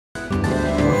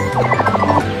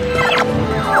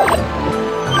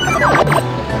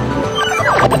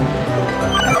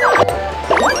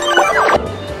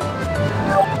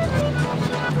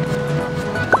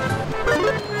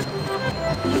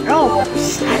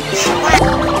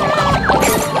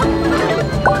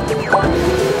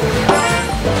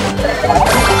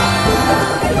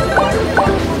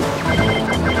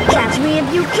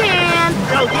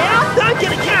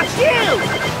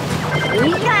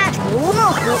Here's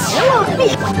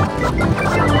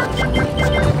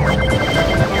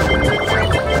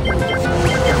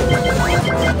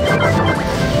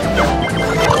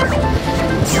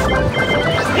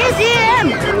him!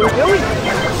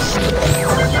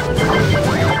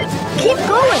 Keep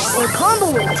going, or Combo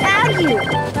will tag you.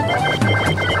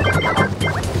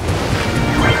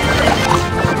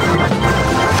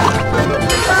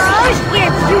 Gosh,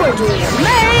 you are doing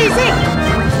amazing!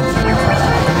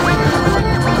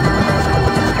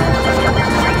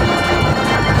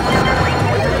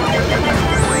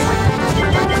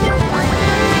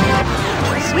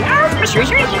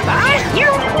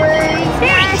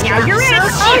 Now you're in. You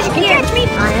can catch me. I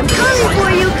am coming for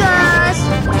you, Gus.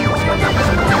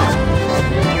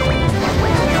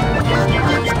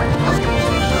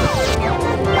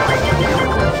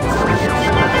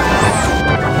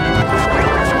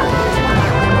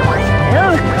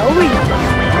 Oh, no.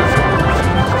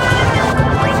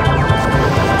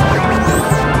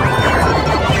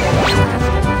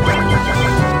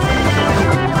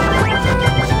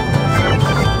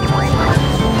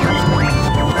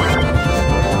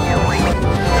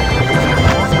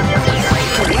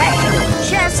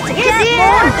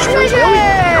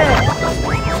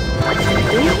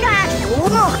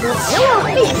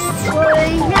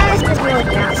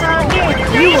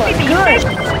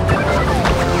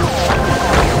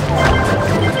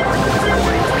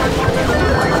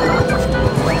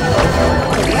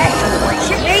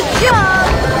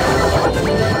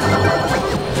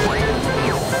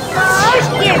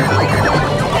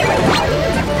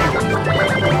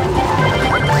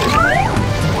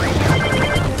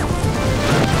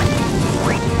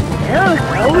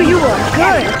 Oh, you are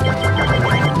good.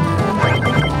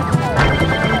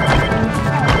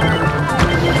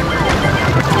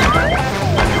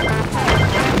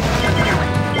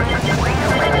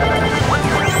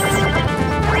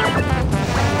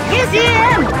 Here's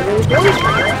him.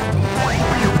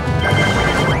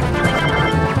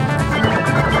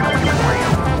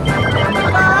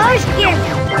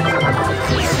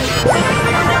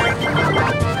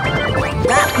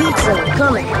 That pizza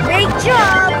coming. Great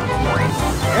job.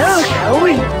 Oh,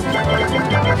 Howie!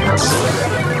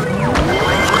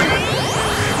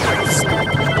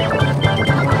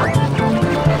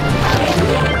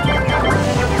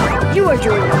 You are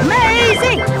doing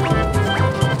amazing!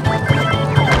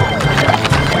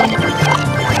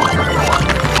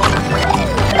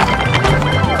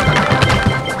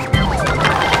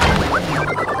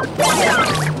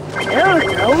 Oh,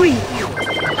 Howie!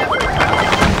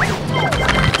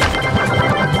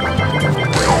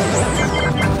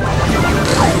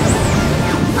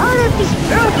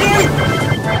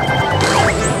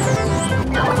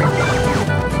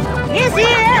 Here's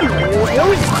him!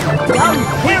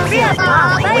 Here's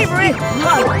my favorite!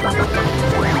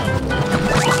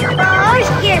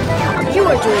 You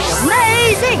are doing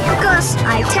amazing! Gus, I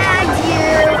tagged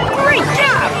you! Great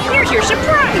job! Here's your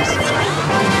surprise!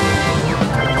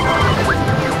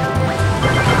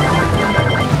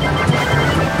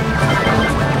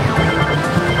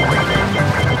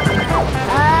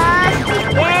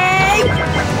 Yay!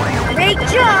 Great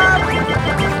job!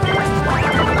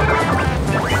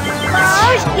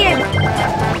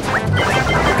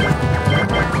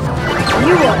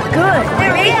 You are good!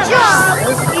 Great job!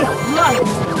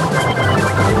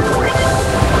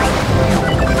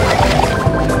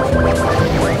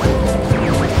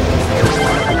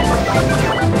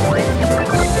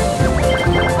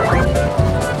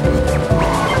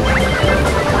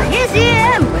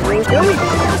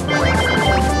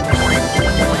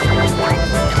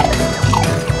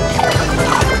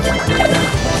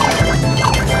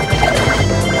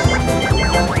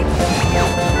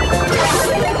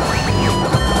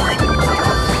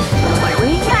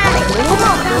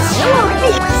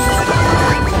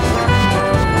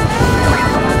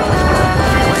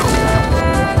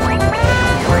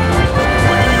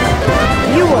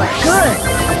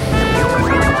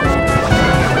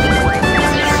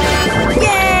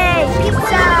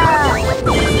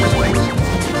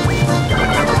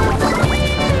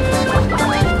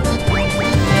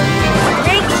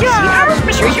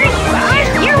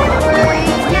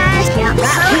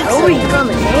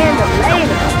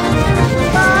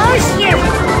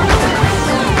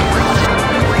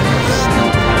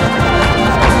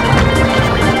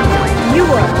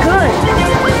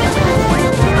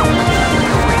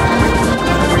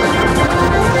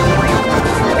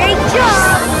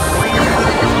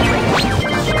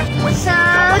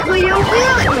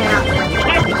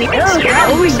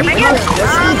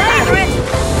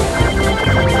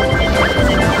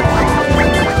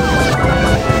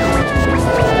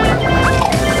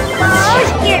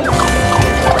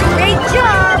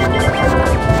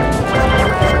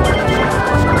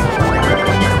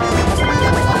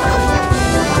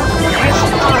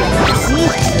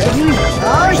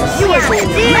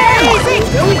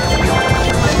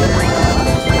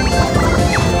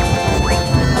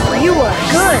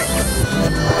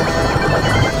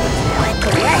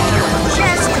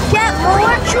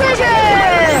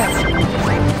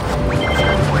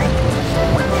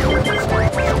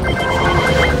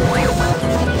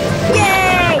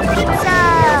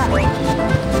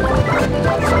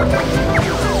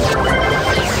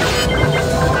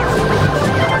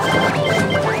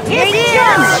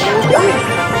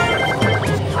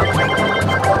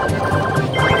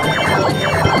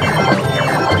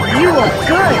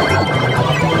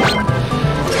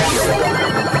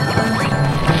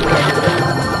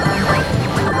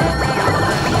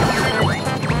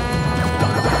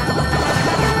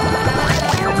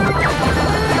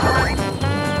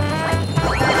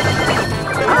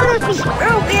 Ruben!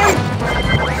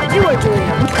 You are doing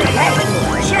a collecting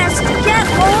just to get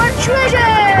more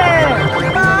treasure!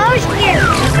 Oh, shit!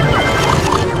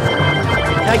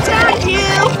 Attack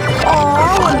you!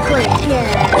 Oh, one click,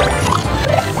 yeah.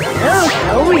 Oh,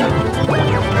 hurry!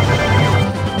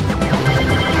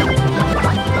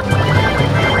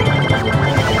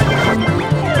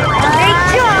 Great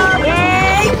job!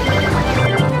 Yay!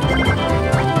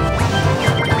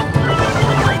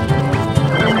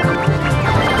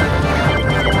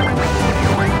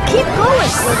 Keep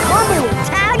going, or Combo will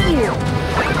tag you!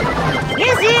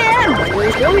 Yes, Ian!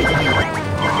 Where's going?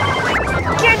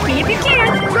 Catch me if you can!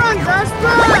 Run, Gus,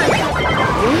 run!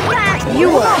 Back! You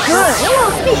are good! Hello,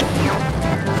 me!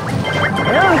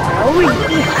 Oh, hurry!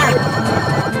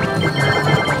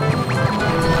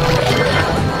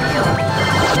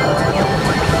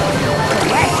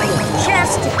 Collect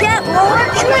just to get more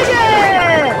treasure!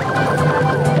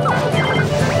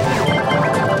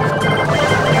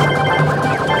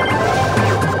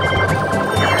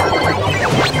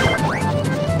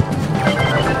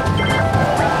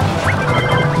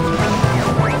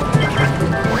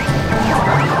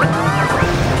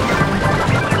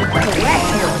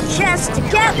 Just to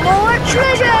get more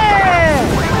treasure!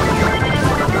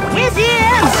 Yes,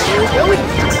 Ian!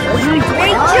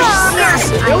 Great job! Yes,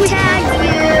 I tagged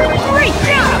you! Great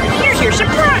job! Here's your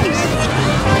surprise!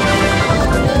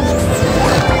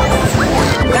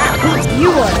 You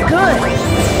are good!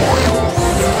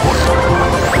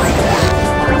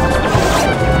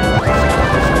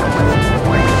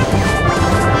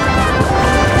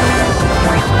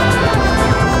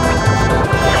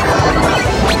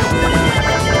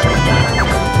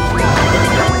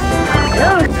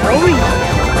 Oh, hurry!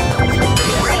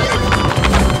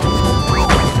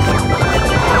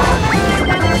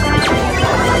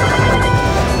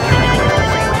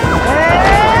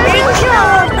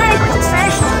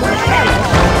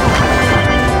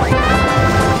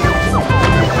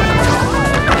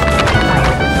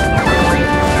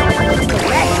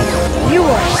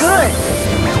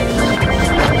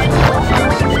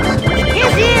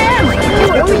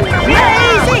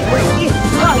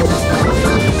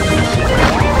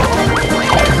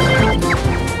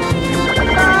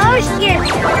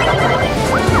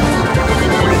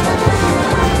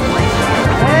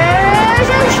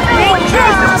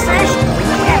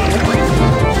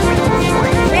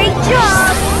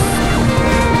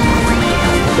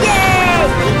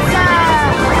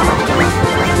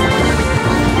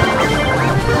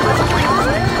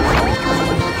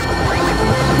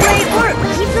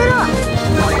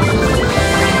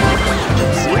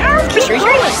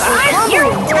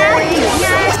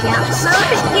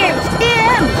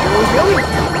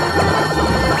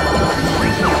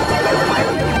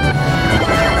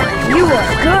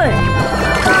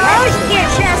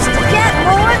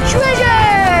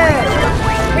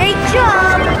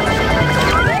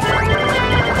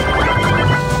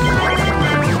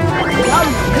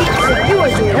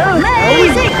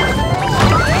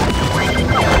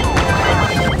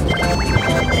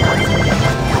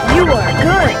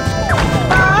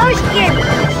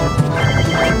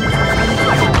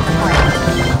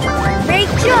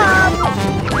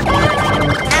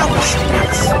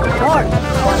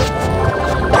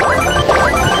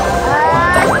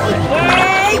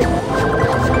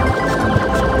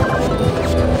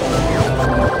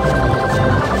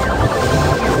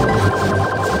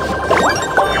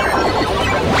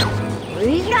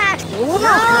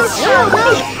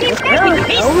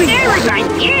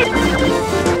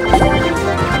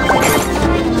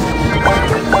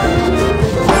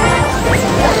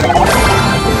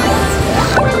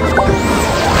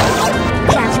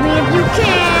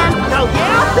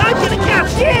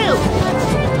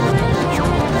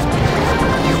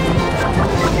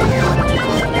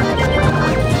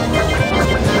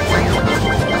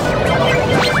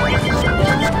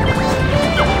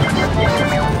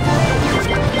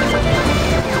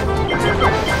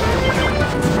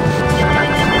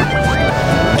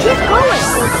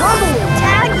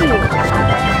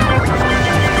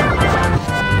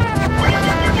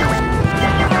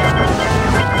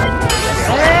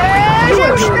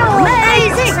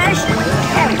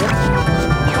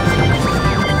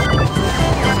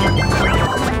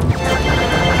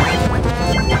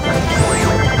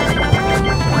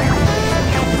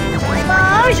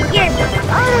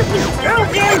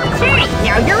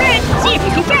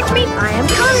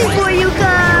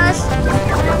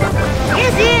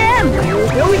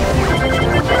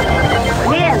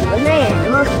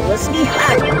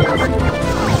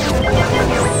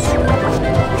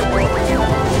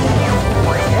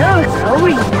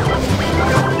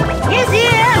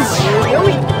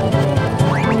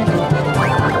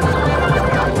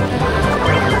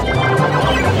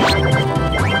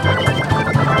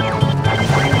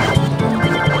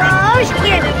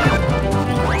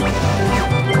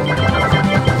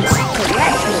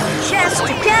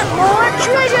 more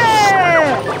treasure!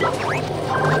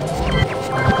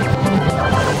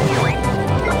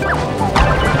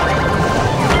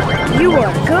 You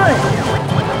are good!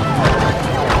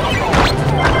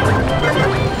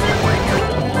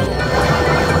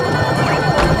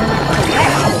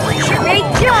 Great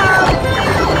job!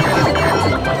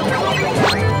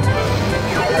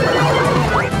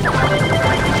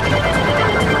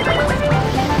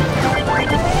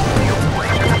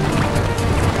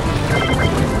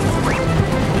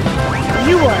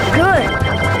 You are good!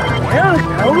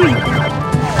 Oh, oui!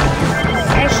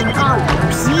 Session on,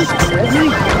 see?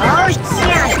 Oh,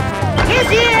 yeah!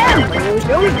 Here's him!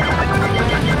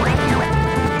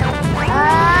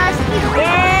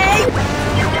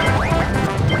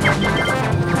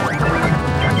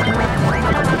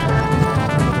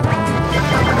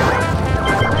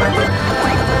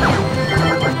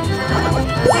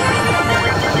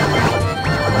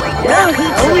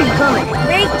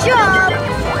 Great job!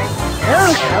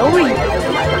 Oh, oui!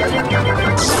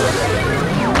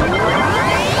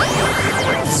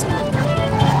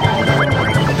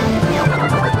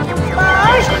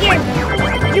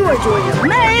 You are doing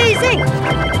amazing!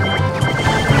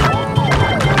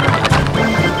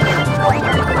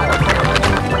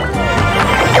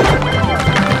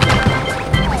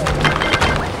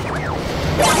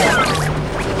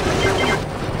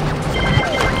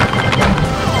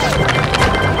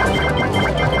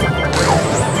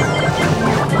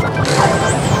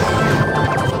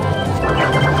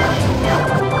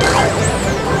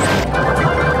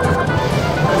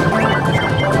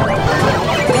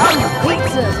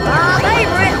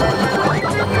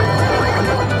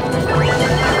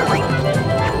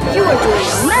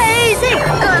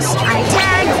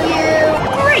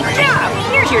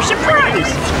 Your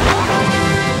surprise!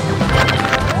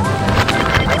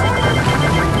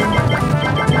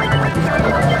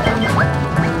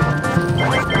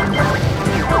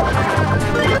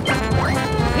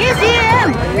 Here's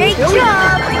him! Great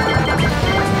job!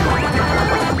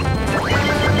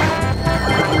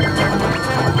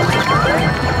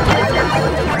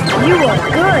 You are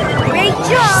good! Great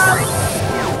job!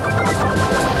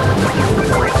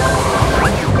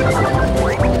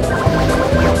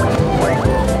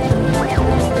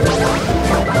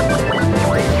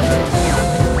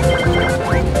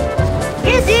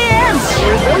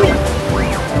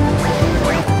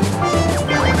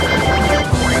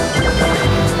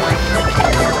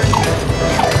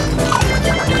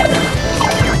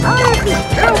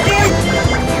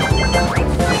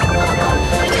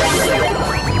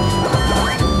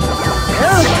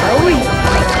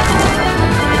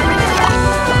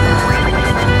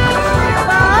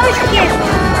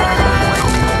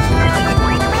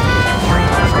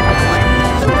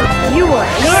 You are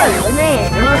here, man.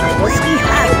 Let's be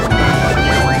happy.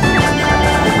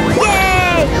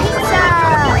 Yay! Pizza!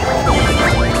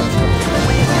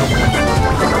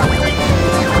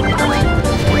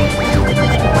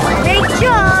 Great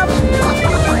job!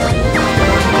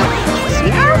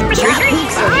 Yeah, Mr.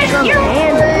 Pizza from the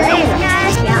hand of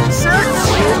guys. Yeah, so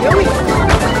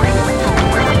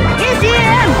here's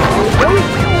him!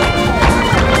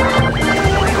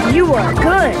 You are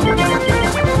good!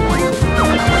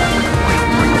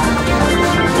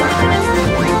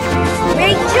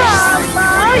 Great job,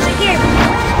 boys!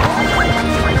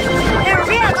 They're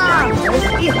real arms! Let's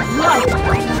be right!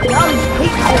 Young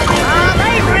pizza!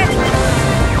 My favorite!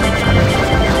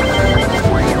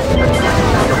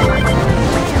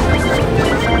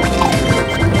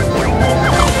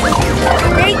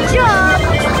 Great job!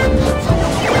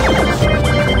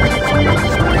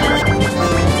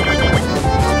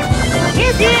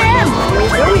 Here's him!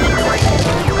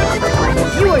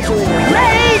 You are doing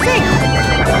amazing!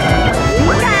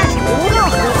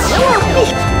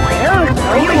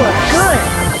 You are good!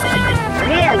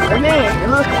 Man,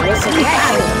 look, listen,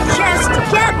 just to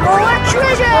get more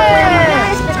treasure!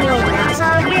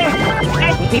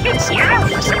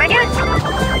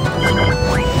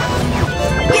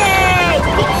 Yay!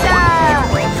 Pizza!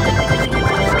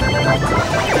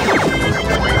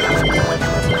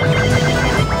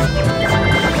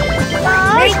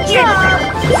 Great job!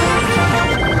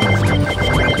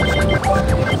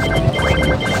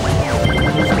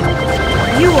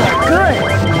 You are good!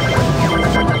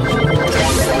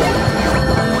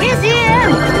 Here's him!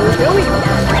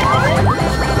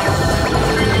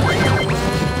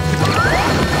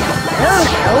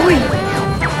 Oh,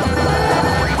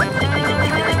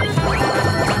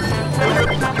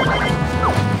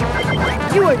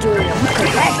 you are doing a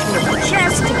collecting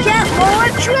chest to get more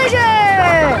treasure!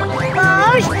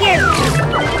 Oh, shit!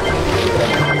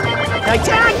 I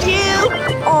told you!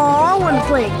 Oh, I want to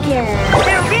play again.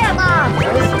 They're real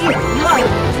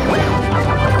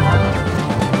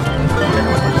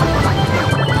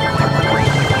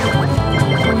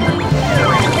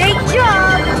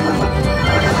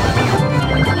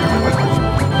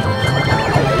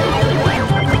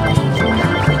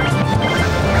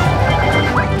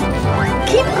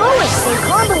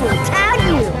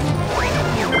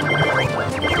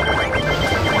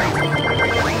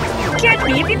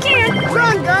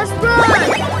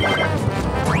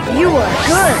You are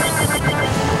good.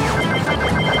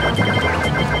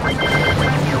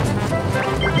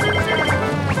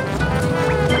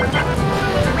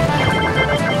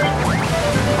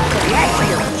 Collect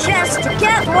your chest to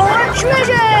get more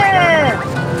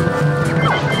treasure!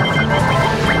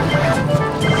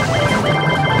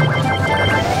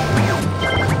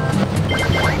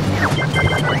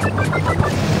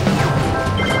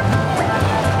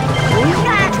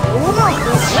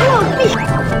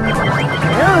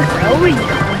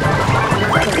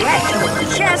 Collect your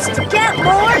chest to get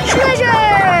more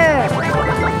treasure!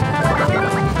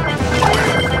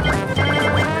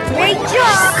 Great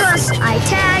job! I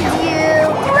tagged you!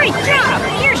 Great job!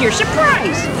 Here's your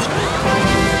surprise!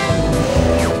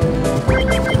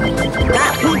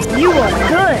 That pizza, you are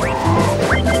good!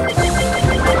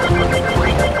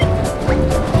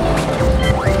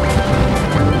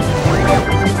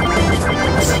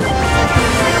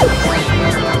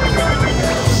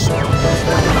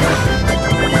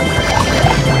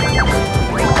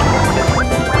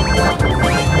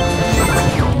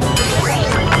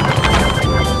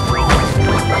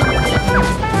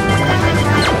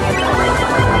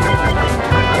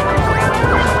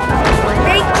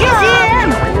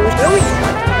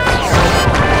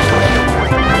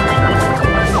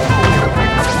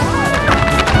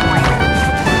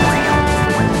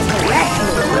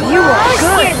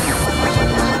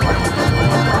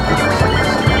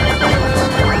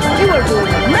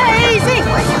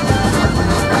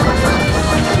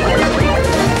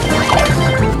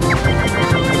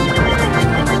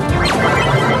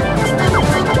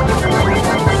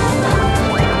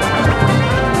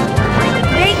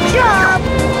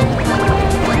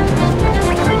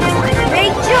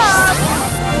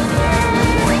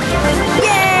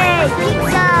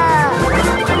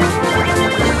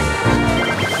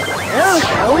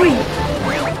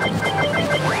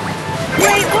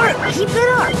 Keep it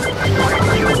up!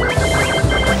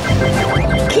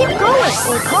 Keep going,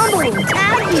 or Combo will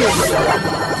tag you!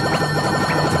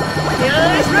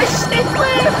 Yes, stay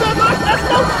clear! Let's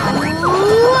go!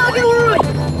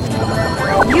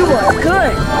 You are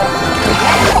good!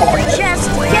 Just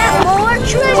get more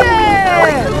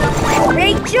treasure!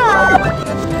 Great job!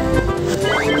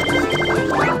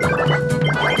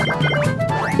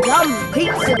 Yum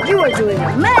pizza! You are doing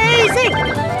amazing!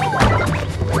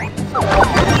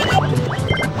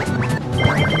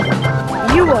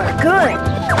 You are good!